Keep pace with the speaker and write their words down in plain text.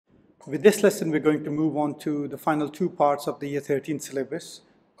With this lesson, we're going to move on to the final two parts of the Year 13 syllabus,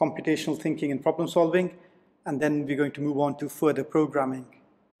 computational thinking and problem solving, and then we're going to move on to further programming.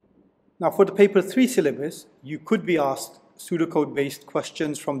 Now, for the paper 3 syllabus, you could be asked pseudocode-based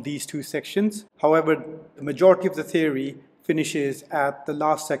questions from these two sections. However, the majority of the theory finishes at the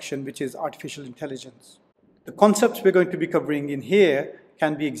last section, which is artificial intelligence. The concepts we're going to be covering in here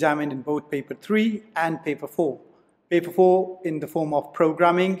can be examined in both paper 3 and paper 4. Paper 4 in the form of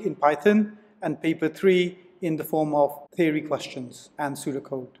programming in Python, and paper 3 in the form of theory questions and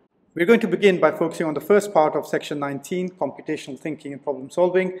pseudocode. We're going to begin by focusing on the first part of section 19, computational thinking and problem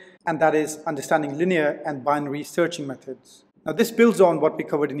solving, and that is understanding linear and binary searching methods. Now, this builds on what we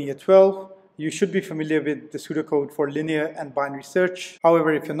covered in year 12. You should be familiar with the pseudocode for linear and binary search.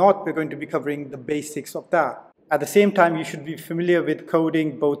 However, if you're not, we're going to be covering the basics of that. At the same time, you should be familiar with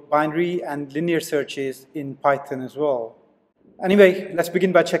coding both binary and linear searches in Python as well. Anyway, let's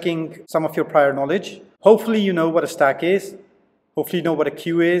begin by checking some of your prior knowledge. Hopefully you know what a stack is. Hopefully you know what a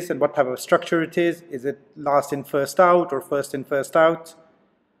queue is and what type of structure it is. Is it last in, first out, or first in, first out?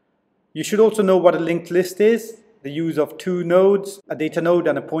 You should also know what a linked list is, the use of two nodes, a data node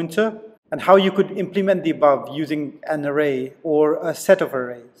and a pointer, and how you could implement the above using an array or a set of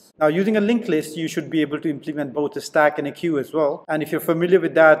arrays. Now, using a linked list, you should be able to implement both a stack and a queue as well. And if you're familiar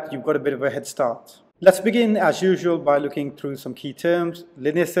with that, you've got a bit of a head start. Let's begin as usual by looking through some key terms.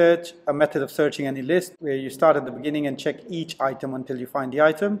 Linear search, a method of searching any list where you start at the beginning and check each item until you find the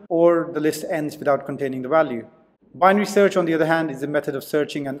item, or the list ends without containing the value. Binary search, on the other hand, is a method of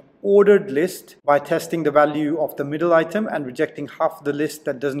searching an ordered list by testing the value of the middle item and rejecting half the list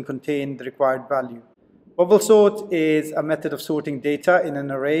that doesn't contain the required value. Bubble sort is a method of sorting data in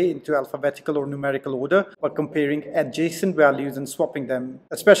an array into alphabetical or numerical order by comparing adjacent values and swapping them,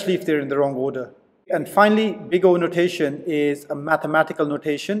 especially if they're in the wrong order. And finally, big O notation is a mathematical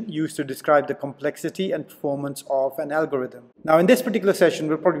notation used to describe the complexity and performance of an algorithm. Now, in this particular session,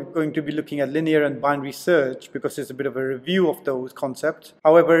 we're probably going to be looking at linear and binary search because it's a bit of a review of those concepts.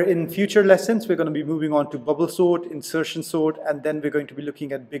 However, in future lessons, we're going to be moving on to bubble sort, insertion sort, and then we're going to be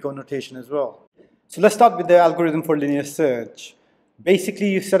looking at big O notation as well. So let's start with the algorithm for linear search. Basically,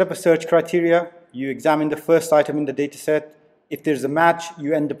 you set up a search criteria, you examine the first item in the dataset. If there's a match,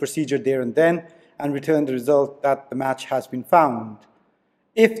 you end the procedure there and then, and return the result that the match has been found.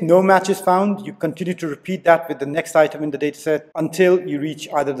 If no match is found, you continue to repeat that with the next item in the dataset until you reach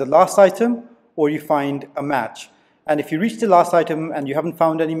either the last item or you find a match. And if you reach the last item and you haven't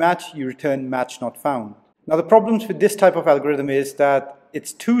found any match, you return match not found. Now, the problems with this type of algorithm is that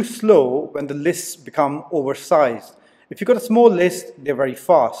it's too slow when the lists become oversized. If you've got a small list, they're very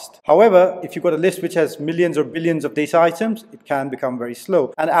fast. However, if you've got a list which has millions or billions of data items, it can become very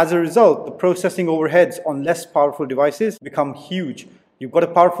slow. And as a result, the processing overheads on less powerful devices become huge. You've got a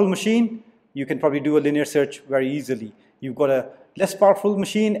powerful machine, you can probably do a linear search very easily. You've got a less powerful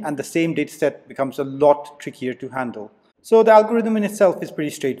machine and the same data set becomes a lot trickier to handle. So the algorithm in itself is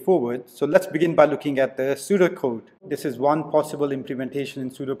pretty straightforward. So let's begin by looking at the pseudocode. This is one possible implementation in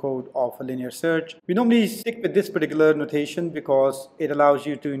pseudocode of a linear search. We normally stick with this particular notation because it allows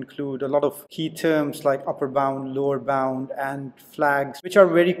you to include a lot of key terms like upper bound, lower bound, and flags, which are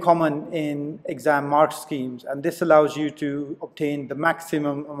very common in exam mark schemes. And this allows you to obtain the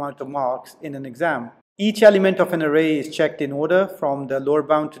maximum amount of marks in an exam. Each element of an array is checked in order from the lower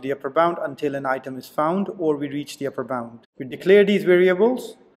bound to the upper bound until an item is found or we reach the upper bound. We declare these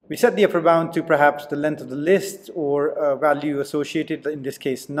variables. We set the upper bound to perhaps the length of the list or a value associated, in this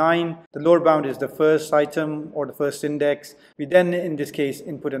case 9. The lower bound is the first item or the first index. We then, in this case,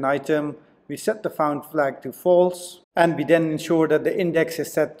 input an item. We set the found flag to false, and we then ensure that the index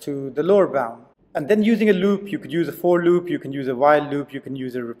is set to the lower bound. And then using a loop, you could use a for loop, you can use a while loop, you can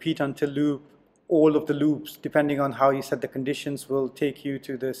use a repeat until loop. All of the loops, depending on how you set the conditions, will take you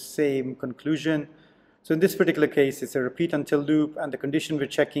to the same conclusion. So in this particular case, it's a repeat until loop, and the condition we're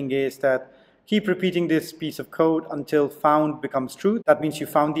checking is that keep repeating this piece of code until found becomes true. That means you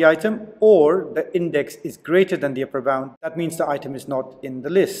found the item, or the index is greater than the upper bound. That means the item is not in the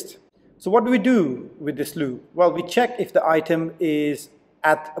list. So what do we do with this loop? Well, we check if the item is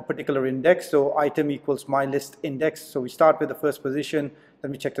at a particular index. So item equals my list index. So we start with the first position,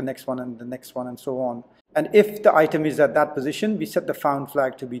 then we check the next one and the next one and so on. And if the item is at that position, we set the found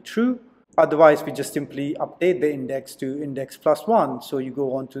flag to be true. Otherwise, we just simply update the index to index +1. So you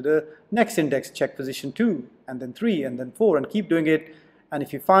go on to the next index, check position 2, and then 3, and then 4, and keep doing it. And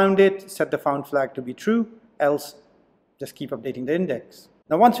if you found it, set the found flag to be true, else just keep updating the index.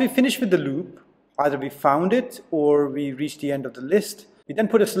 Now, once we finish with the loop, either we found it or we reach the end of the list, We then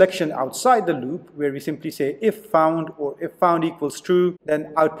put a selection outside the loop where we simply say if found, or if found equals true,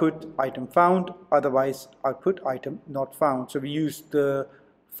 then output item found, otherwise output item not found. So we use the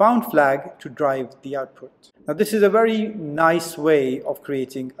found flag to drive the output. Now this is a very nice way of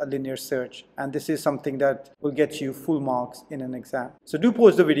creating a linear search, and this is something that will get you full marks in an exam. So do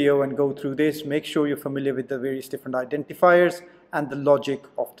pause the video and go through this. Make sure you're familiar with the various different identifiers and the logic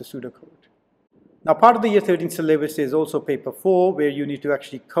of the pseudocode. Now part of the year 13 syllabus is also paper 4, where you need to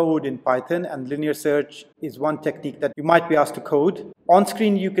actually code in Python, and linear search is one technique that you might be asked to code. On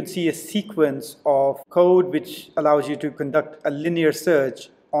screen you can see a sequence of code which allows you to conduct a linear search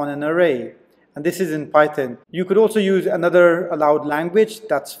on an array, and this is in Python. You could also use another allowed language,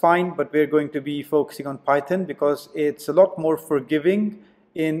 that's fine, but we're going to be focusing on Python because it's a lot more forgiving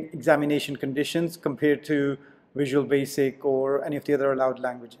in examination conditions compared to Visual Basic or any of the other allowed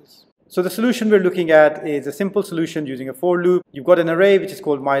languages. So the solution we're looking at is a simple solution using a for loop. You've got an array which is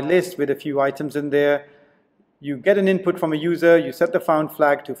called myList with a few items in there. You get an input from a user, you set the found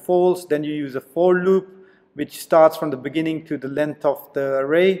flag to false, then you use a for loop which starts from the beginning to the length of the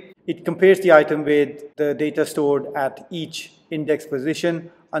array. It compares the item with the data stored at each index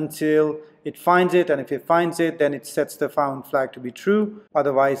position until it finds it, and if it finds it, then it sets the found flag to be true.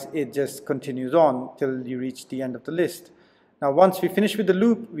 Otherwise, it just continues on till you reach the end of the list. Now, once we finish with the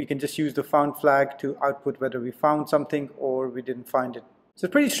loop, we can just use the found flag to output whether we found something or we didn't find it. So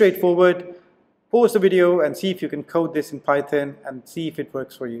it's pretty straightforward. Pause the video and see if you can code this in Python and see if it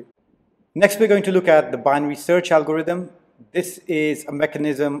works for you. Next, we're going to look at the binary search algorithm. This is a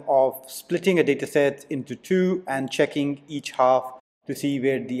mechanism of splitting a dataset into two and checking each half to see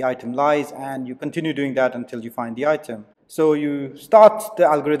where the item lies, and you continue doing that until you find the item. So you start the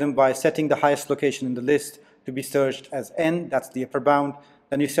algorithm by setting the highest location in the list to be searched as n, that's the upper bound.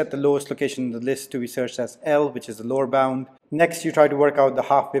 Then you set the lowest location in the list to be searched as L, which is the lower bound. Next, you try to work out the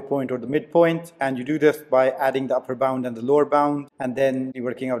halfway point or the midpoint, and you do this by adding the upper bound and the lower bound, and then you're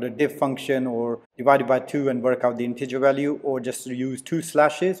working out a div function or divide it by 2 and work out the integer value, or just use 2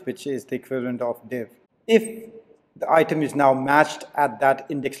 slashes, which is the equivalent of div. If the item is now matched at that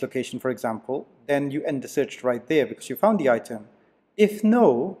index location, for example, then you end the search right there because you found the item. If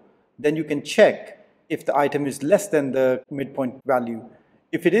no, then you can check if the item is less than the midpoint value.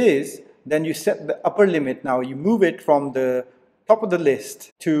 If it is, then you set the upper limit. Now you move it from the top of the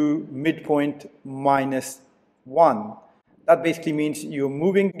list to midpoint minus 1. That basically means you're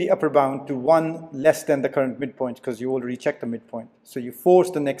moving the upper bound to 1 less than the current midpoint because you already checked the midpoint. So you force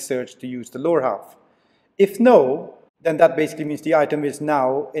the next search to use the lower half. If no, then that basically means the item is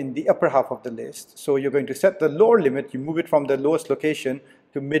now in the upper half of the list. So you're going to set the lower limit. You move it from the lowest location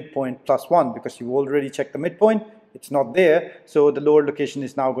to midpoint plus 1 because you already checked the midpoint. It's not there, so the lower location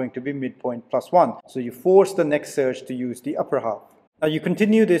is now going to be midpoint plus 1. So you force the next search to use the upper half. Now you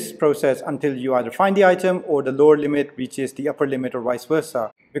continue this process until you either find the item or the lower limit reaches the upper limit or vice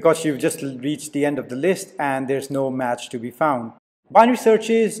versa, because you've just reached the end of the list and there's no match to be found. Binary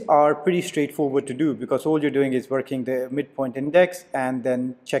searches are pretty straightforward to do because all you're doing is working the midpoint index and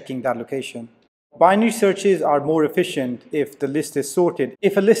then checking that location. Binary searches are more efficient if the list is sorted.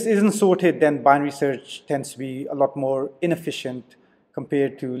 If a list isn't sorted, then binary search tends to be a lot more inefficient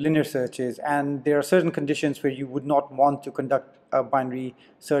compared to linear searches, and there are certain conditions where you would not want to conduct a binary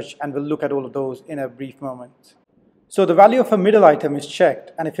search, and we'll look at all of those in a brief moment. So the value of a middle item is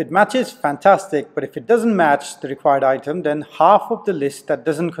checked, and if it matches, fantastic, but if it doesn't match the required item, then half of the list that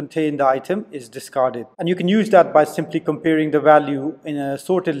doesn't contain the item is discarded. And you can use that by simply comparing the value in a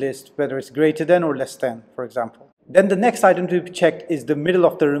sorted list, whether it's greater than or less than, for example. Then the next item to be checked is the middle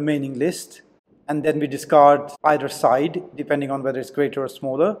of the remaining list, and then we discard either side, depending on whether it's greater or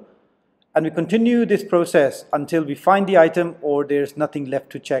smaller. And we continue this process until we find the item or there's nothing left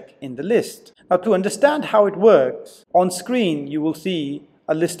to check in the list. Now, to understand how it works, on screen you will see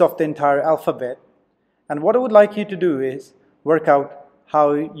a list of the entire alphabet. And what I would like you to do is work out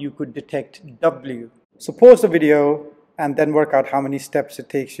how you could detect W. So pause the video and then work out how many steps it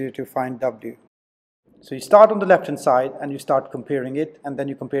takes you to find W. So you start on the left hand side and you start comparing it, and then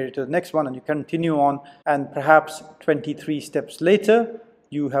you compare it to the next one and you continue on, and perhaps 23 steps later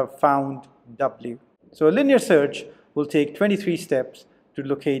you have found W. So a linear search will take 23 steps to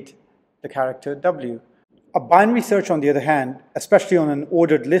locate the character W. A binary search, on the other hand, especially on an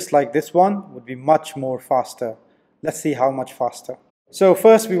ordered list like this one, would be much more faster. Let's see how much faster. So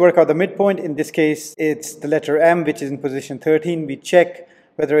first we work out the midpoint. In this case it's the letter M, which is in position 13. We check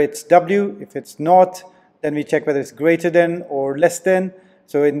whether it's W. If it's not, then we check whether it's greater than or less than.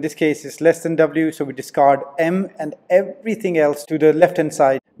 So in this case it's less than W, so we discard M and everything else to the left hand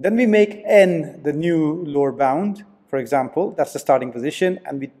side. Then we make N the new lower bound for example, that's the starting position,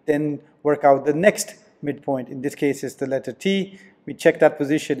 and we then work out the next midpoint. In this case, it's the letter T. We check that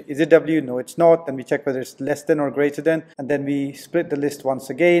position. Is it W? No, it's not. Then we check whether it's less than or greater than, and then we split the list once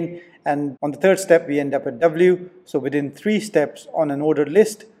again. And on the third step, we end up at W. So within 3 steps on an ordered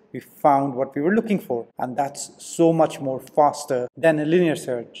list, we found what we were looking for. And that's so much more faster than a linear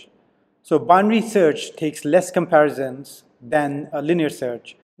search. So binary search takes less comparisons than a linear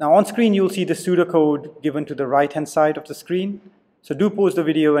search. Now on screen, you'll see the pseudocode given to the right-hand side of the screen. So do pause the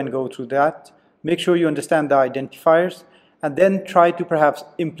video and go through that. Make sure you understand the identifiers, and then try to perhaps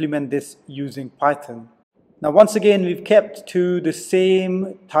implement this using Python. Now once again, we've kept to the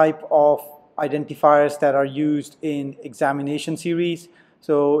same type of identifiers that are used in examination series.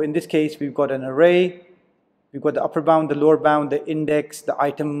 So in this case, we've got an array, we've got the upper bound, the lower bound, the index, the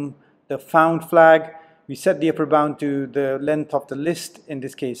item, the found flag. We set the upper bound to the length of the list, in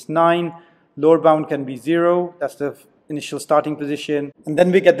this case 9. Lower bound can be 0, that's the initial starting position. And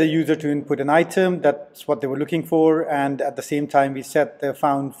then we get the user to input an item, that's what they were looking for, and at the same time we set the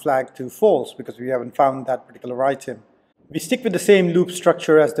found flag to false because we haven't found that particular item. We stick with the same loop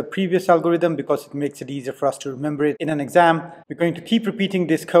structure as the previous algorithm because it makes it easier for us to remember it in an exam. We're going to keep repeating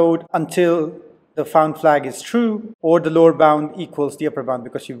this code until the found flag is true or the lower bound equals the upper bound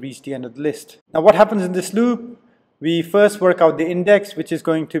because you've reached the end of the list. Now what happens in this loop? We first work out the index, which is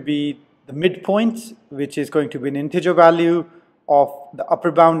going to be the midpoint, which is going to be an integer value of the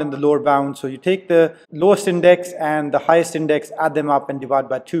upper bound and the lower bound. So you take the lowest index and the highest index, add them up and divide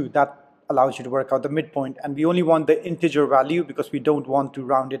by 2. That allows you to work out the midpoint. And we only want the integer value because we don't want to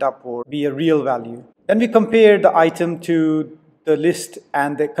round it up or be a real value. Then we compare the item to the list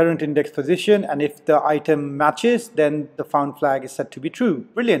and the current index position, and if the item matches, then the found flag is set to be true.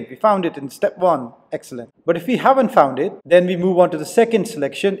 Brilliant, we found it in step 1. Excellent. But if we haven't found it, then we move on to the second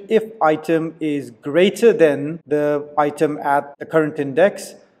selection. If item is greater than the item at the current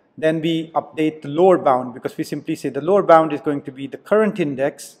index, then we update the lower bound because we simply say the lower bound is going to be the current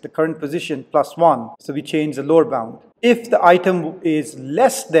index, the current position plus 1. So we change the lower bound. If the item is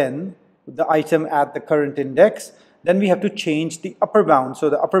less than the item at the current index, then we have to change the upper bound. So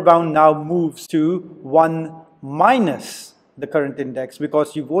the upper bound now moves to 1 minus the current index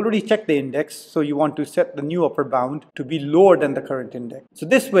because you've already checked the index, so you want to set the new upper bound to be lower than the current index. So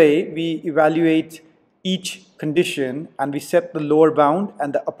this way we evaluate each condition and we set the lower bound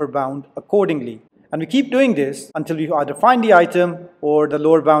and the upper bound accordingly. And we keep doing this until we either find the item or the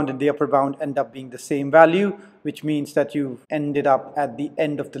lower bound and the upper bound end up being the same value, which means that you've ended up at the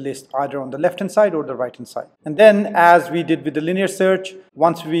end of the list, either on the left hand side or the right hand side. And then, as we did with the linear search,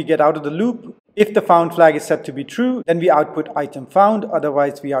 once we get out of the loop, if the found flag is set to be true, then we output item found,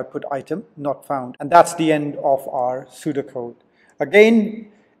 otherwise we output item not found. And that's the end of our pseudocode.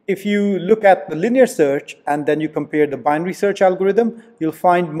 Again, if you look at the linear search and then you compare the binary search algorithm, you'll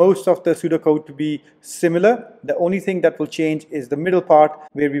find most of the pseudocode to be similar. The only thing that will change is the middle part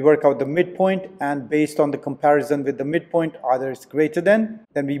where we work out the midpoint, and based on the comparison with the midpoint, either it's greater than,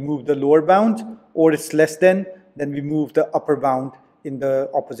 then we move the lower bound, or it's less than, then we move the upper bound in the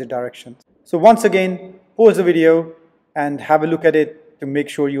opposite direction. So once again, pause the video and have a look at it to make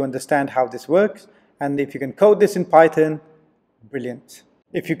sure you understand how this works. And if you can code this in Python, brilliant.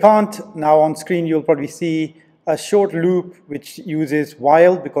 If you can't, now on screen you'll probably see a short loop which uses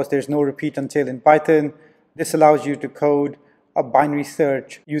while because there's no repeat until in Python. This allows you to code a binary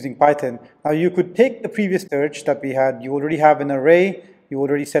search using Python. Now you could take the previous search that we had. You already have an array, you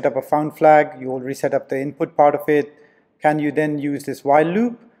already set up a found flag, you already set up the input part of it. Can you then use this while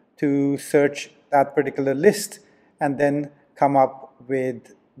loop to search that particular list and then come up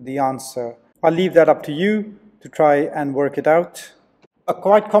with the answer? I'll leave that up to you to try and work it out. A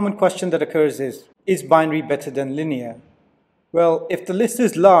quite common question that occurs is binary better than linear? Well, if the list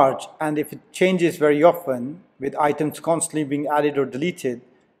is large and if it changes very often, with items constantly being added or deleted,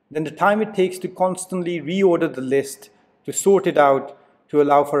 then the time it takes to constantly reorder the list, to sort it out, to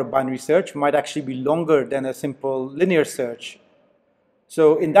allow for a binary search might actually be longer than a simple linear search.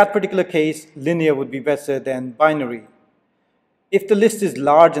 So in that particular case, linear would be better than binary. If the list is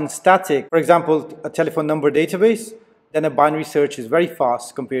large and static, for example, a telephone number database, then a binary search is very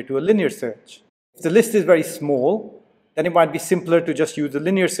fast compared to a linear search. If the list is very small, then it might be simpler to just use a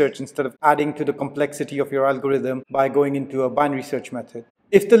linear search instead of adding to the complexity of your algorithm by going into a binary search method.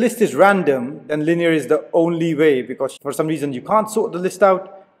 If the list is random, then linear is the only way because for some reason you can't sort the list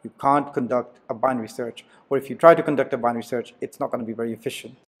out, you can't conduct a binary search. Or if you try to conduct a binary search, it's not going to be very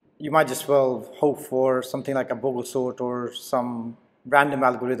efficient. You might just well hope for something like a Bogle sort or some random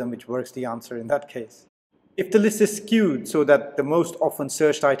algorithm which works the answer in that case. If the list is skewed so that the most often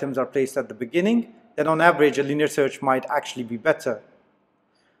searched items are placed at the beginning, then on average a linear search might actually be better.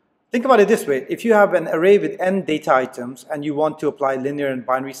 Think about it this way: if you have an array with n data items and you want to apply linear and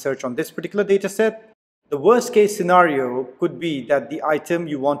binary search on this particular data set, the worst case scenario could be that the item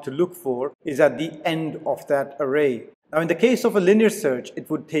you want to look for is at the end of that array. Now in the case of a linear search, it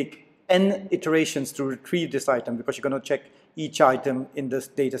would take n iterations to retrieve this item, because you're going to check each item in this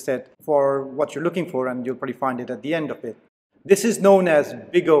data set for what you're looking for, and you'll probably find it at the end of it. This is known as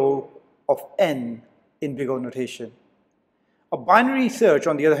big O of n in big O notation. A binary search,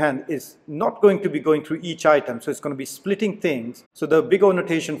 on the other hand, is not going to be going through each item, so it's going to be splitting things. So the big O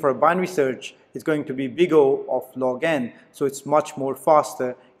notation for a binary search is going to be big O of log n, so it's much more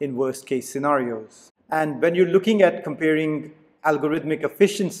faster in worst case scenarios. And when you're looking at comparing algorithmic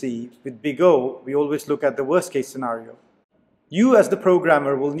efficiency with big O, we always look at the worst case scenario. You as the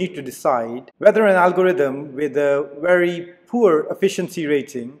programmer will need to decide whether an algorithm with a very poor efficiency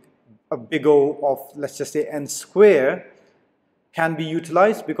rating, a big O of, let's just say, n square, can be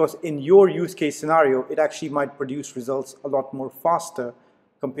utilized, because in your use case scenario, it actually might produce results a lot more faster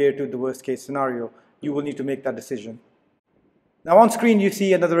compared to the worst case scenario. You will need to make that decision. Now on screen you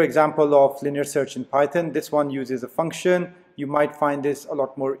see another example of linear search in Python. This one uses a function. You might find this a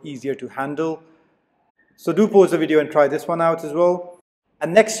lot more easier to handle. So do pause the video and try this one out as well.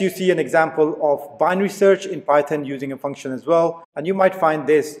 And next you see an example of binary search in Python using a function as well. And you might find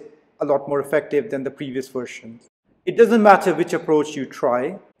this a lot more effective than the previous versions. It doesn't matter which approach you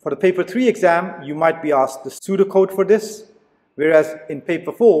try. For the paper 3 exam, you might be asked the pseudocode for this, whereas in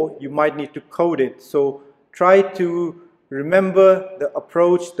paper 4, you might need to code it. So try to remember the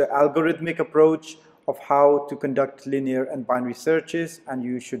approach, the algorithmic approach of how to conduct linear and binary searches, and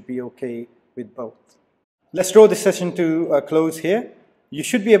you should be okay with both. Let's draw this session to a close here. You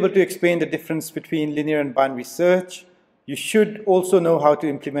should be able to explain the difference between linear and binary search. You should also know how to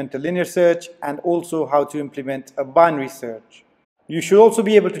implement a linear search and also how to implement a binary search. You should also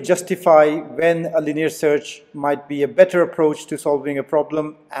be able to justify when a linear search might be a better approach to solving a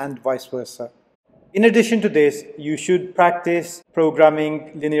problem and vice versa. In addition to this, you should practice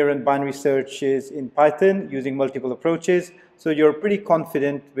programming linear and binary searches in Python using multiple approaches, so you're pretty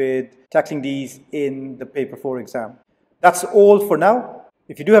confident with tackling these in the paper 4 exam. That's all for now.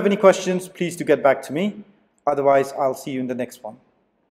 If you do have any questions, please do get back to me. Otherwise, I'll see you in the next one.